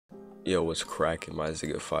Yo, what's cracking, my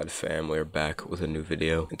Ziggified fam? We're back with a new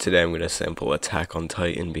video, and today I'm gonna sample Attack on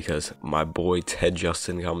Titan because my boy Ted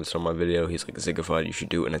Justin comments on my video. He's like, Ziggified, you should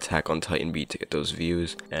do an Attack on Titan beat to get those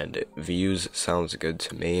views, and views sounds good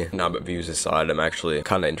to me. Nah, but views aside, I'm actually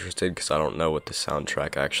kind of interested because I don't know what the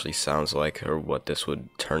soundtrack actually sounds like or what this would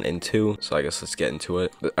turn into, so I guess let's get into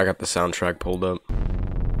it. I got the soundtrack pulled up.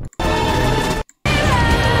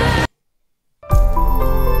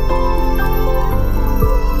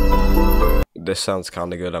 This sounds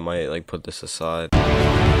kind of good. I might like put this aside.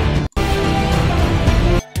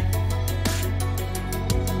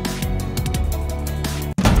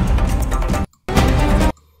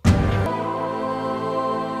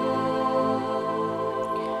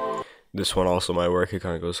 This one also might work. It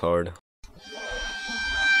kind of goes hard.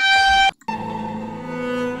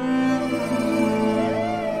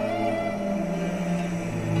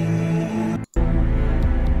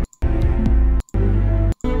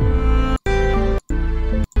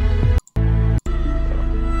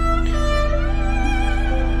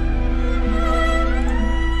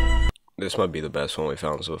 This might be the best one we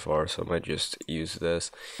found so far, so I might just use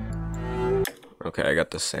this. Okay, I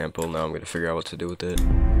got the sample. Now I'm gonna figure out what to do with it.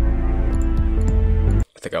 I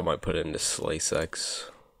think I might put it into Slice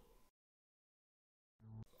X,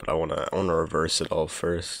 but I wanna reverse it all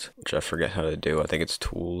first, which I forget how to do. I think it's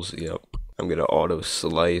tools. Yep. I'm gonna auto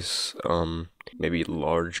slice. Maybe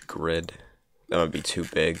large grid. That might be too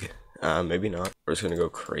big. Maybe not. We're just gonna go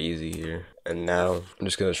crazy here. And now I'm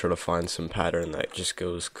just gonna try to find some pattern that just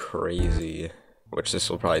goes crazy, which this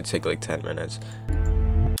will probably take like 10 minutes.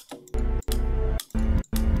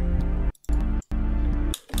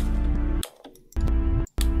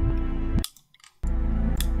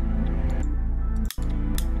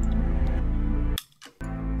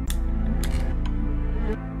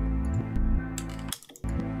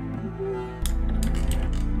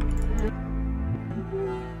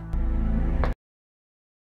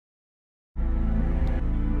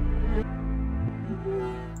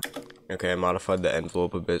 Okay, I modified the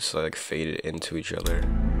envelope a bit so I like faded into each other.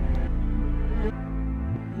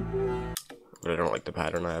 But I don't like the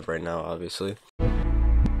pattern I have right now, obviously.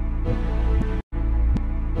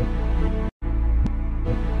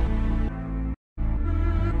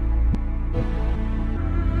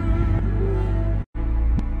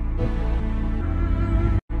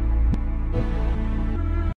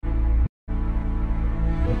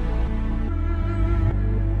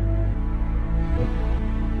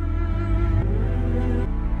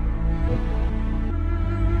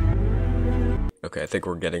 Okay, I think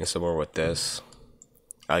we're getting somewhere with this.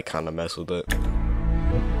 I kind of mess with it. I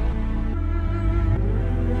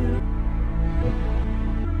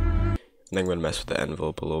think I'm gonna mess with the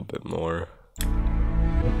envelope a little bit more.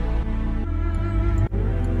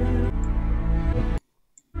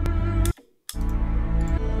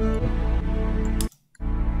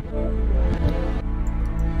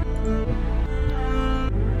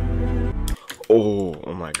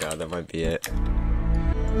 Oh my god, that might be it.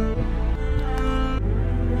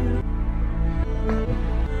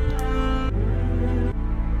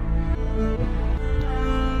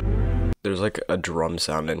 There's like a drum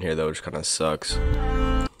sound in here though, which kind of sucks.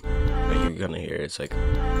 Like you're gonna hear it. It's like,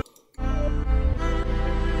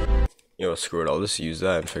 you know, screw it. I'll just use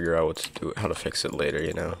that and figure out what to do, how to fix it later,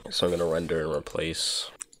 you know. So I'm gonna render and replace.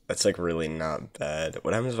 That's like really not bad.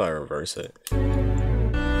 What happens if I reverse it?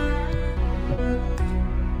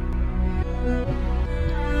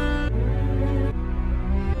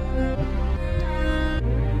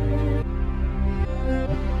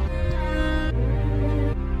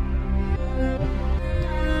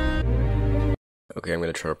 Okay, I'm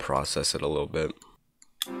gonna try to process it a little bit.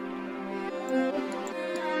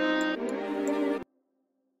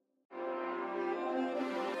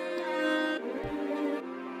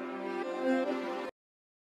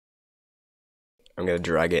 I'm gonna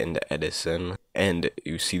drag it into Edison, and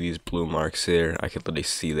you see these blue marks here. I can literally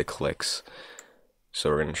see the clicks.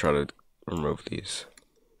 So we're gonna try to remove these.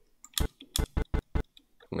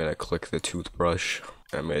 I'm gonna click the toothbrush.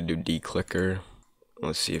 I'm gonna do declicker.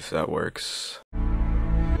 Let's see if that works.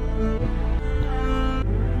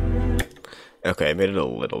 Okay, I made it a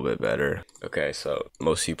little bit better. Okay, so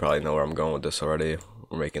most of you probably know where I'm going with this already.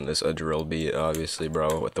 We're making this a drill beat, obviously,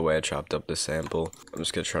 bro, with the way I chopped up the sample. I'm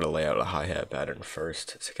just gonna try to lay out a hi-hat pattern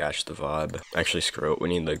first to catch the vibe. Actually, screw it. We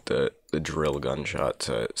need like the drill gunshot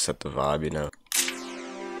to set the vibe, you know.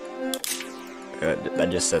 That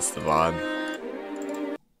just sets the vibe.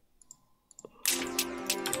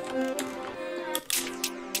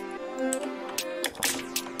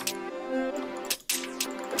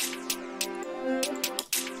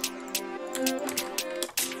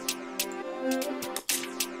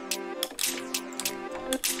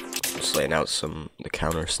 Just laying out the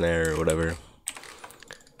counter snare or whatever.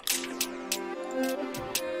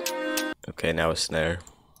 Okay, now a snare.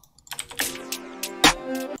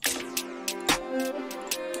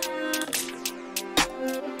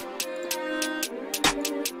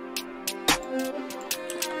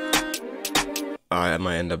 I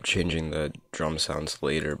might end up changing the drum sounds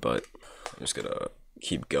later, but I'm just gonna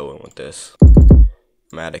keep going with this.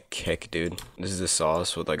 I'm at a kick, dude. This is the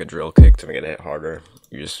sauce with like a drill kick to make it hit harder.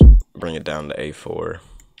 You just bring it down to A4.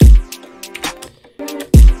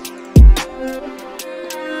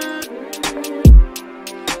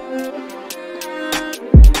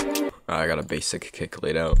 I got a basic kick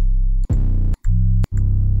laid out.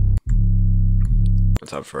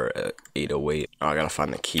 What's up for 808? Oh, I gotta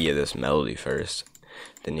find the key of this melody first.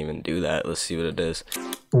 Didn't even do that. Let's see what it is.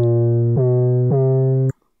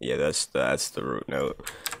 Yeah, that's the root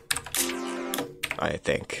note, I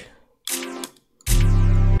think.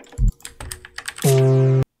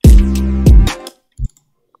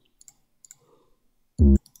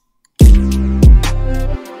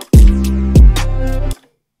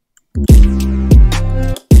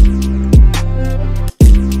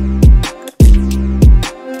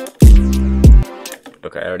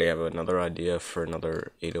 Okay, I already have another idea for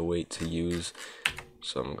another 808 to use,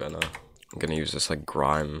 so I'm gonna use this like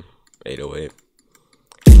grime 808.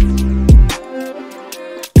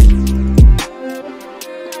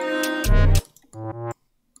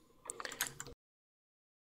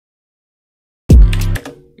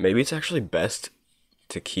 Maybe it's actually best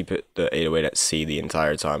to keep the 808 at C the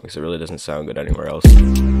entire time because it really doesn't sound good anywhere else.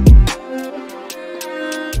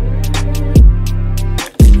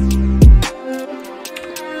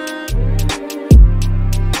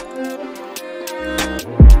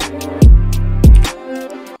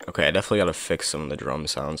 Okay, I definitely gotta fix some of the drum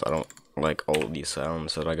sounds. I don't like all of these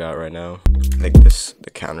sounds that I got right now. I think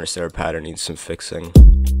the counter snare pattern needs some fixing.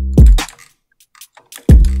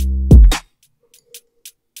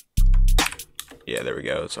 Yeah, there we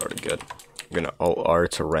go, it's already good. I'm gonna Alt-R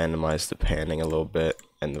to randomize the panning a little bit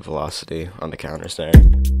and the velocity on the counter snare.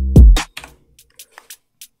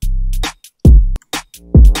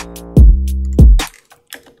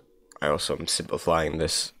 I also am simplifying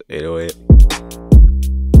this 808.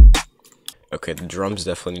 Okay, the drums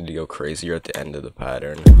definitely need to go crazier at the end of the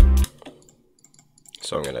pattern.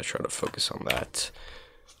 So I'm gonna try to focus on that.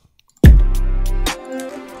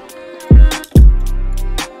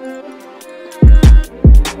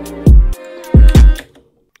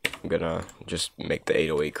 I'm gonna just make the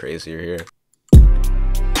 808 crazier here.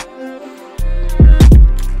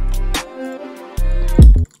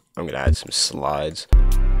 I'm gonna add some slides.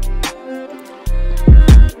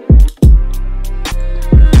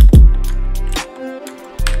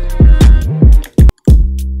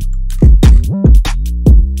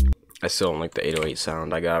 I still don't like the 808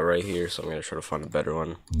 sound I got right here, so I'm gonna try to find a better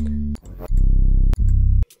one.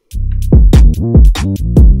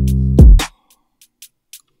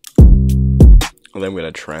 And then I'm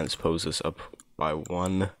gonna transpose this up by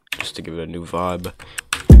 1 just to give it a new vibe.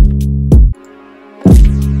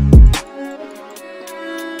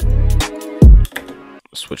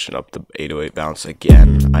 Switching up the 808 bounce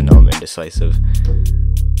again. I know I'm indecisive.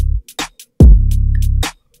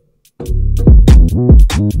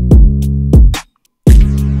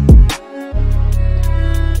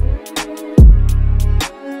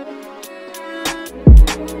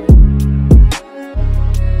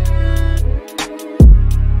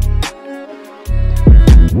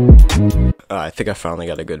 I think I finally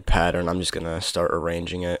got a good pattern. I'm just gonna start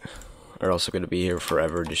arranging it, or else I'm gonna be here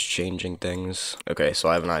forever just changing things. Okay, so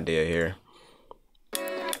I have an idea here.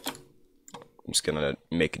 I'm just gonna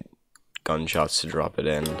make gunshots to drop it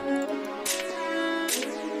in.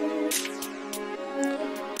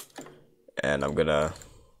 And I'm gonna...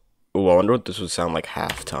 Ooh, I wonder what this would sound like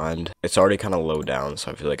half-timed. It's already kind of low down,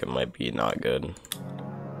 so I feel like it might be not good.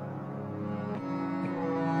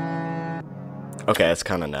 Okay, that's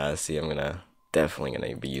kind of nasty. I'm definitely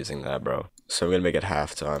gonna be using that, bro. So I'm gonna make it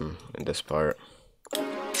halftime in this part.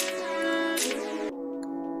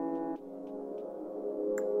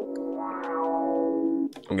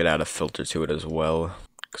 I'm gonna add a filter to it as well,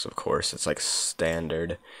 because of course it's like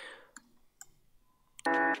standard.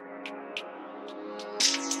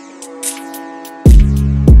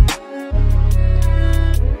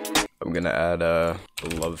 I'm gonna add a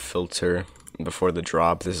love filter before the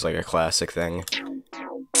drop. This is like a classic thing.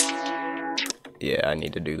 Yeah, I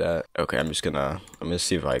need to do that. Okay, I'm gonna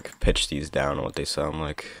see if I can pitch these down and what they sound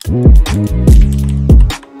like.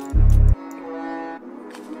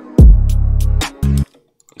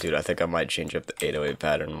 Dude, I think I might change up the 808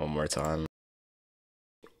 pattern one more time.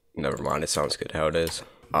 Never mind, it sounds good how it is.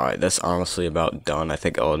 Alright, that's honestly about done. I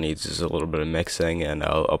think all it needs is a little bit of mixing, and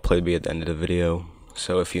I'll play B at the end of the video.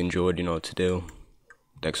 So if you enjoyed, you know what to do.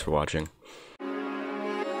 Thanks for watching.